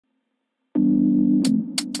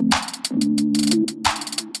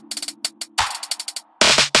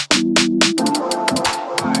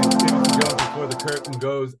curtain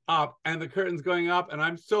goes up, and the curtain's going up, and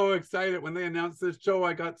I'm so excited when they announced this show.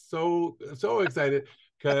 I got so excited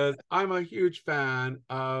because I'm a huge fan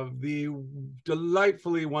of the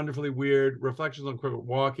delightfully, wonderfully weird Reflections on Crooked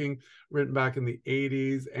Walking, written back in the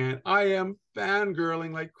 80s, and I am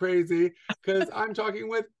fangirling like crazy because I'm talking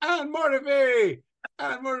with Anne Mortivy.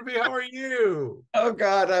 Anne Mortivy, how are you? Oh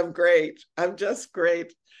God, I'm great. I'm just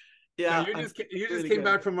great. Now Yeah, you I'm just really came good.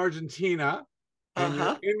 back from Argentina, and you're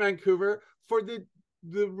Uh-huh. in Vancouver for the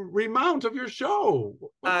remount of your show.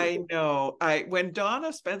 I know. When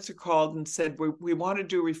Donna Spencer called and said we want to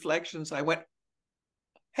do Reflections, I went,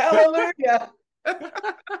 hallelujah.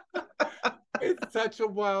 It's such a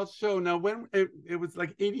wild show. Now, when it was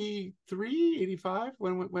like 83, 85?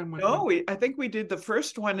 No, I think we did the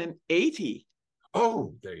first one in 80.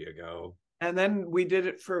 Oh, there you go. And then we did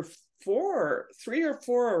it for 3 or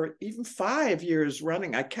 4 or even 5 years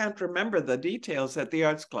running. I can't remember the details at the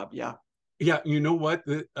Arts Club. Yeah. Yeah, you know what?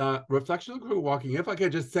 The Reflection on Crooked Walking, if I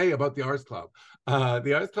could just say about the Arts Club,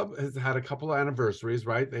 the Arts Club has had a couple of anniversaries,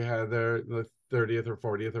 right? They had the 30th or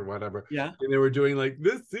 40th or whatever. Yeah. And they were doing like,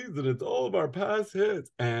 this season, it's all of our past hits.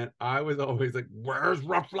 And I was always like, where's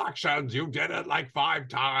Reflections? You did it like 5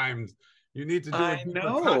 times. You need to do a I deeper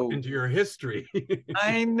cut know. into your history.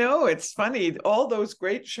 I know. It's funny. All those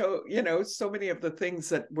great shows, so many of the things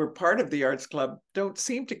that were part of the Arts Club don't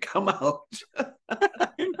seem to come out.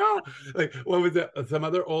 I know. Like, what was it? Some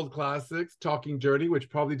other old classics, Talking Journey, which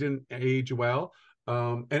probably didn't age well.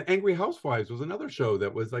 And Angry Housewives was another show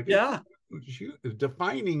that was like Yeah. a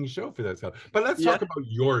defining show for that stuff. But let's Yeah. talk about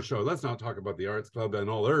your show. Let's not talk about the Arts Club and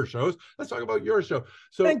all their shows. Let's talk about your show.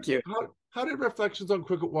 So Thank you. how did Reflections on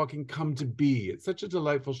Crooked Walking come to be? It's such a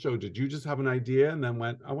delightful show. Did you just have an idea and then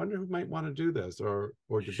went, I wonder who might want to do this? Or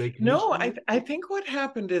did they commission No, you? I think what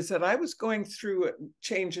happened is that I was going through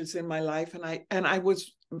changes in my life, and I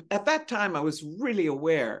was at that time I was really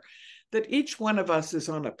aware that each one of us is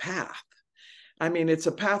on a path. I mean, it's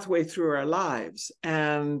a pathway through our lives,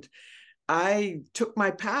 and I took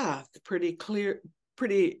my path pretty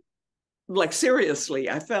like seriously.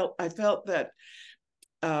 I felt that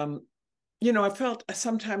I felt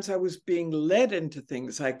sometimes I was being led into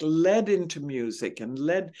things, like led into music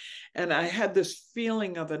and I had this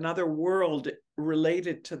feeling of another world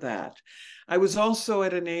related to that. I was also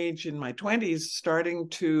at an age in my 20s starting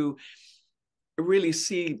to really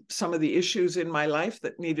see some of the issues in my life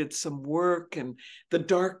that needed some work, and the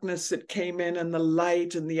darkness that came in and the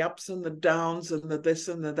light and the ups and the downs and the this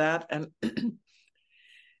and the that. And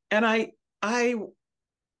and I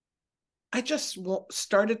just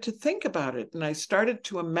started to think about it, and I started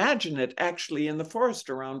to imagine it actually in the forest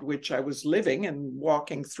around which I was living and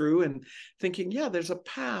walking through, and thinking, yeah, there's a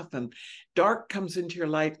path, and dark comes into your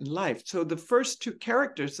light and life. So the first 2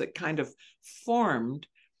 characters that kind of formed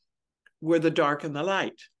were the dark and the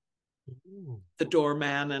light, the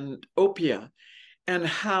doorman and Opia, and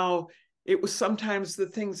how it was sometimes the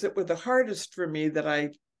things that were the hardest for me that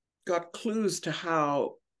I got clues to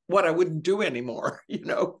what I wouldn't do anymore,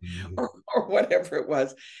 or whatever it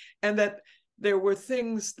was. And that there were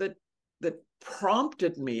things that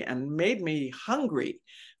prompted me and made me hungry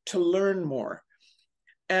to learn more.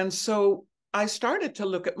 And so I started to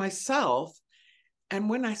look at myself. And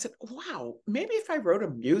when I said, wow, maybe if I wrote a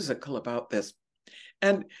musical about this,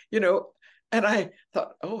 and I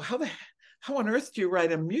thought, oh, how on earth do you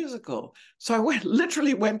write a musical? So I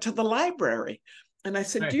literally went to the library. And I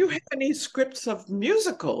said, do you have any scripts of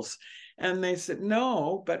musicals? And they said,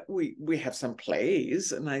 no, but we have some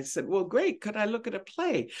plays. And I said, well, great. Could I look at a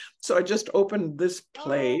play? So I just opened this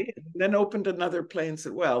play, and then opened another play and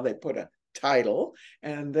said, well, they put a title,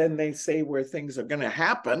 and then they say where things are going to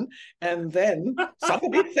happen. And then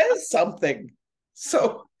somebody says something.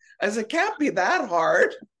 So I said, it can't be that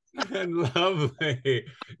hard. And lovely.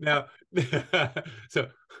 Now, so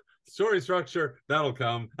story structure, that'll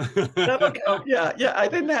come. That'll come. Yeah. I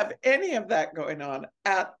didn't have any of that going on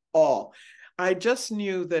at all. I just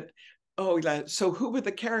knew that, so who were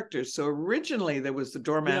the characters? So originally there was the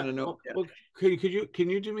doorman and Opia. Well, can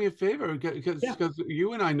you do me a favor? Because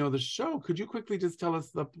you and I know the show. Could you quickly just tell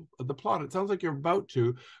us the plot? It sounds like you're about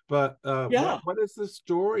to, but what is the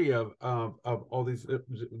story of all these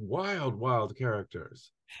wild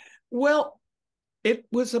characters? Well, it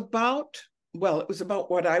was about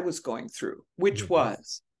what I was going through, which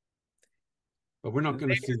was. But we're not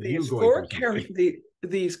going to see these you going through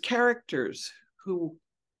these characters who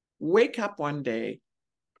wake up one day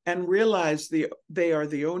and realize they are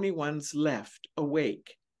the only ones left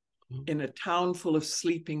awake in a town full of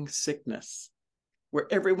sleeping sickness, where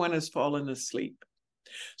everyone has fallen asleep.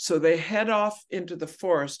 So they head off into the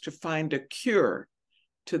forest to find a cure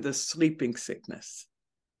to the sleeping sickness.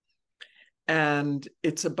 And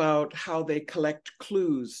it's about how they collect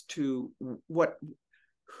clues to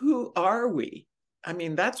who are we? I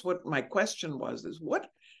mean, that's what my question was, is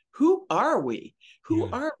who are we?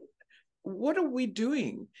 What are we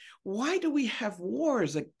doing? Why do we have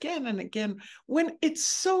wars again and again when it's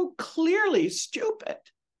so clearly stupid?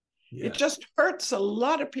 Yeah. It just hurts a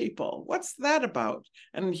lot of people. What's that about?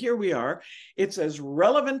 And here we are. It's as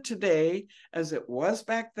relevant today as it was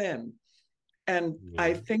back then. And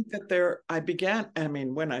I think that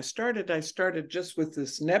when I started just with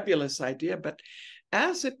this nebulous idea, but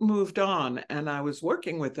as it moved on and I was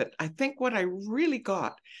working with it, I think what I really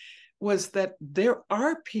got was that there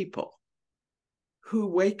are people who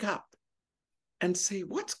wake up and say,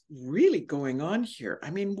 what's really going on here?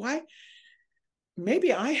 I mean, why?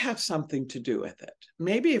 Maybe I have something to do with it.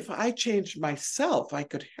 Maybe if I changed myself, I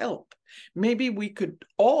could help. Maybe we could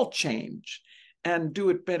all change and do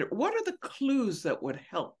it better. What are the clues that would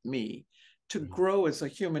help me to grow as a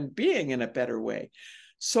human being in a better way?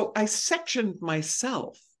 So I sectioned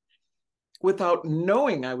myself without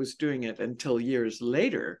knowing I was doing it until years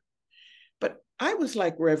later. But I was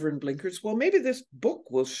like Reverend Blinkers, well, maybe this book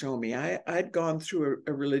will show me. I'd gone through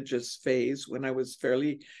a religious phase when I was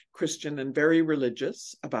fairly Christian and very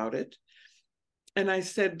religious about it. And I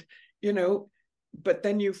said, but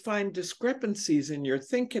then you find discrepancies in your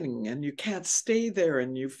thinking and you can't stay there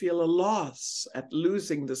and you feel a loss at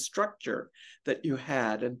losing the structure that you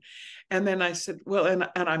had. And then I said, well, and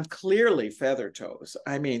I'm clearly feather toes.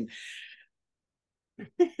 I mean,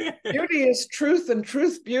 beauty is truth and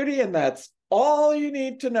truth beauty, and that's all you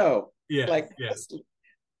need to know. Just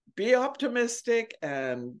be optimistic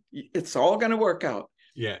and it's all going to work out.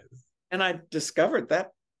 Yes. And I discovered that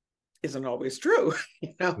isn't always true.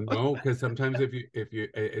 No, because sometimes if you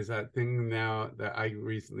is that thing now that I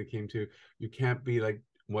recently came to, you can't be like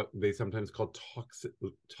what they sometimes call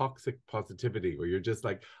toxic positivity, where you're just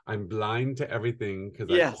like, I'm blind to everything because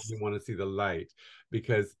I only want to see the light,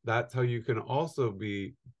 because that's how you can also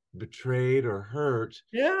be betrayed or hurt.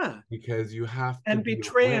 Yeah. Because you have to and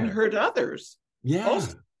betray and hurt others. Yeah.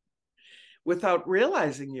 Also, without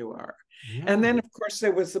realizing you are. Yeah. And then, of course,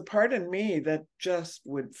 there was the part in me that just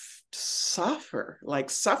would suffer, like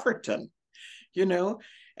Sufferton,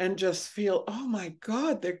 and just feel, oh my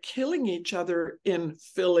God, they're killing each other in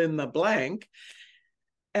fill in the blank.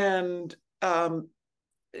 And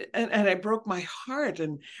I broke my heart.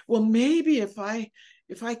 And well, maybe if I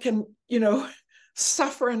can,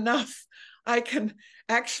 suffer enough, I can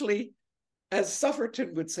actually, as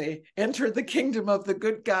Sufferton would say, enter the kingdom of the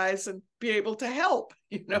good guys and be able to help,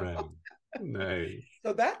 Right. Nice.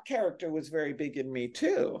 So that character was very big in me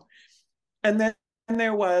too. And then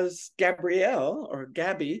there was Gabrielle, or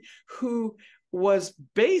Gabby, who was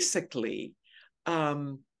basically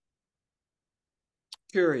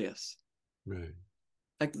curious. Right.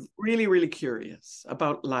 Like really, really curious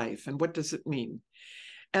about life and what does it mean.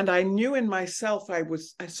 And I knew in myself, I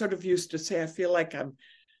sort of used to say, I feel like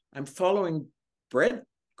I'm following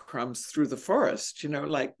breadcrumbs through the forest,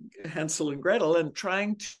 like Hansel and Gretel, and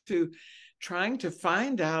trying to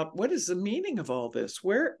find out what is the meaning of all this?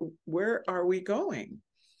 Where are we going?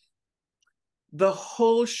 The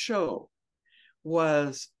whole show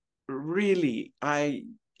was really, I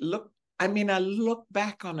look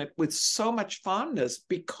back on it with so much fondness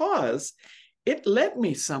because it led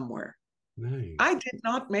me somewhere. Nice. I did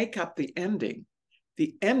not make up the ending.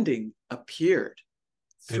 The ending appeared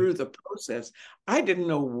through the process. I didn't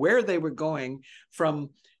know where they were going from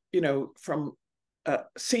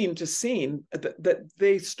scene to scene. That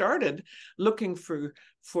they started looking for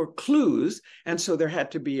clues, and so there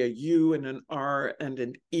had to be a U and an R and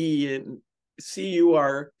an E and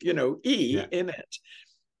CUR, E in it.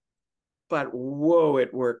 But whoa,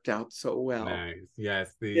 it worked out so well. Nice.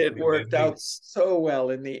 Yes, it worked out so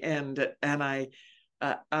well in the end, and I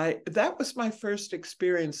that was my first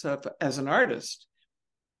experience of, as an artist,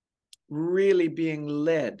 really being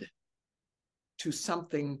led to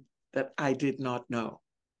something that I did not know.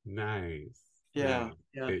 Nice. Yeah.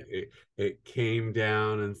 Nice. Yeah. It came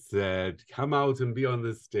down and said, come out and be on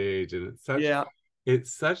this stage. And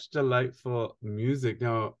it's such delightful music.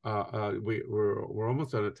 Now we're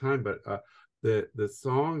almost out of time, but the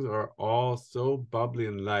songs are all so bubbly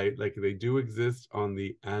and light. Like, they do exist on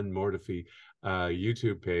the Anne Mortifee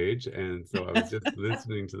YouTube page, and so I was just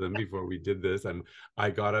listening to them before we did this, and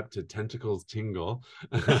I got up to Tentacles Tingle.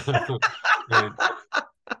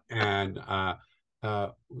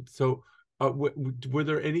 So were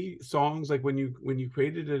there any songs, like when you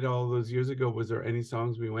created it all those years ago, was there any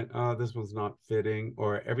songs we went, oh, this one's not fitting,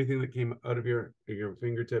 or everything that came out of your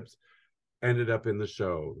fingertips ended up in the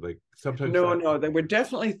show? Like sometimes No, there were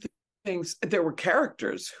definitely things. There were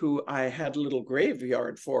characters who I had a little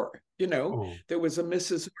graveyard for. Oh. There was a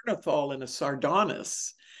Mrs. Ornithal in a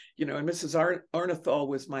Sardonis, and Mrs. Ornithal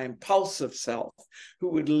was my impulsive self who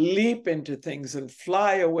would leap into things and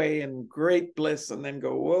fly away in great bliss and then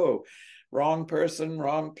go, whoa, wrong person,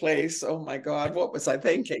 wrong place. Oh my God, what was I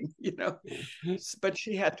thinking? But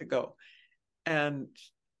she had to go. And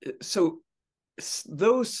so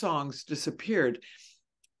those songs disappeared.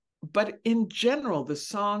 But in general, there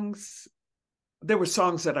were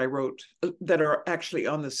songs that I wrote that are actually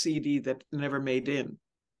on the CD that never made in.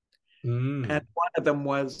 And one of them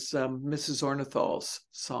was Mrs. Ornithal's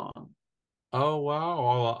song. Oh,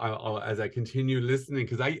 wow. I'll, as I continue listening,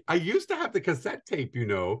 because I used to have the cassette tape, when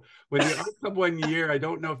the Art Club one year, I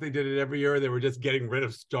don't know if they did it every year or they were just getting rid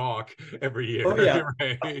of stock every year. Oh, yeah.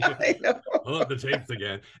 Right? I love the tapes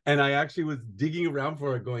again. And I actually was digging around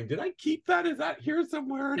for it going, did I keep that? Is that here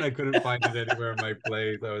somewhere? And I couldn't find it anywhere in my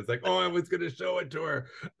place. I was like, oh, I was going to show it to her.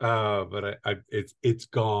 But it's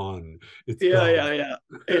gone. It's gone.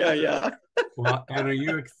 Yeah. Well, and are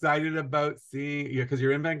you excited about seeing? Yeah, because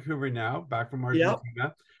you're in Vancouver now, back from Argentina.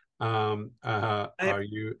 Yep. Are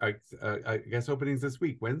you? I guess openings this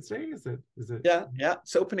week. Wednesday is it? Yeah.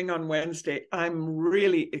 It's opening on Wednesday. I'm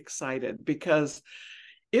really excited because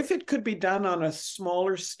if it could be done on a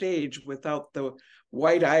smaller stage without the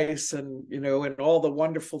white ice and and all the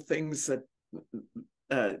wonderful things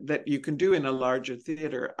that you can do in a larger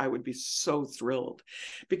theater, I would be so thrilled,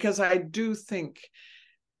 because I do think,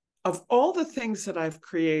 of all the things that I've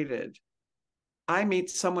created, I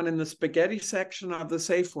meet someone in the spaghetti section of the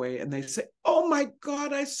Safeway and they say, oh my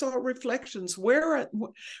God, I saw Reflections. When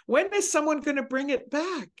is someone going to bring it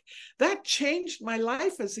back? That changed my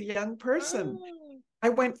life as a young person. I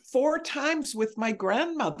went 4 times with my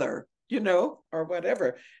grandmother, or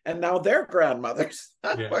whatever. And now they're grandmothers.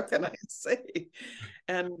 Yeah. What can I say?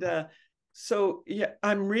 And so, yeah,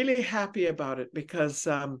 I'm really happy about it because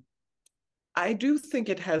I do think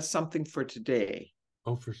it has something for today.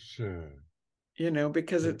 Oh, for sure.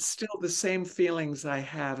 Because it's still the same feelings I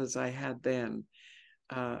have as I had then.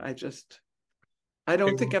 I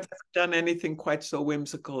don't think I've ever done anything quite so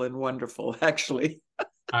whimsical and wonderful, actually.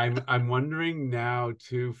 I'm wondering now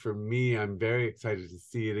too, for me, I'm very excited to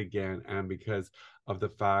see it again. And because of the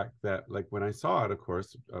fact that, like, when I saw it, of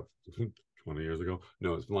course, 20 years ago,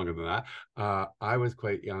 no, it's longer than that, I was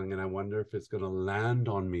quite young, and I wonder if it's going to land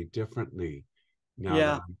on me differently now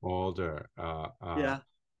that I'm older.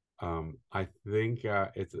 I think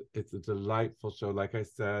it's a delightful show. Like I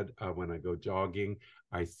said, when I go jogging,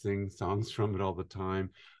 I sing songs from it all the time.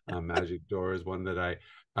 Magic Door is one that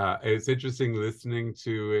it's interesting listening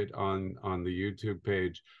to it on the YouTube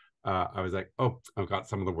page. I was like, oh, I've got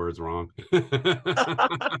some of the words wrong.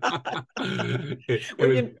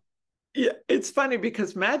 It's funny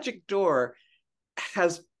because Magic Door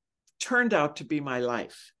has turned out to be my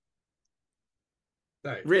life.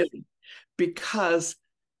 Nice. Really, because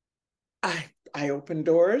I open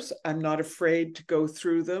doors. I'm not afraid to go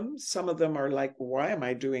through them. Some of them are like, why am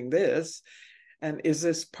I doing this? And is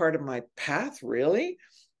this part of my path, really?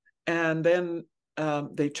 And then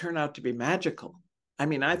they turn out to be magical. I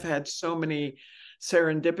mean, I've had so many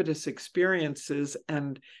serendipitous experiences,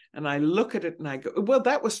 and I look at it and I go, well,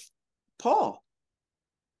 that was Paul,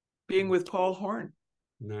 being with Paul Horn.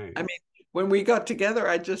 Nice. I mean, when we got together,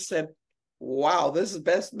 I just said, wow, this is the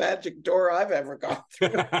best Magic Door I've ever gone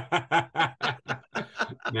through.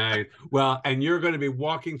 Nice. Well, and you're going to be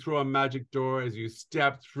walking through a magic door as you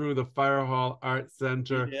step through the Firehall Art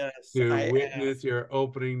Center to witness your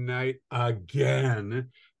opening night again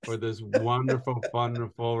for this wonderful,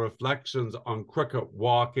 wonderful Reflections on Crooked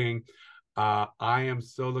Walking. I am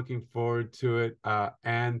so looking forward to it.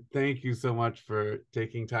 And thank you so much for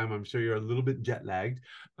taking time. I'm sure you're a little bit jet lagged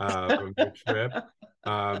from your trip,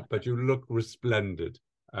 but you look resplendent.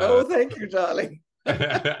 Oh, thank you, darling.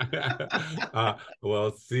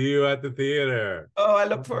 We'll see you at the theater. Oh, I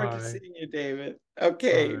look forward to seeing you, David.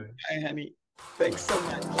 Okay. Bye, honey. Thanks so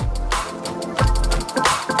much.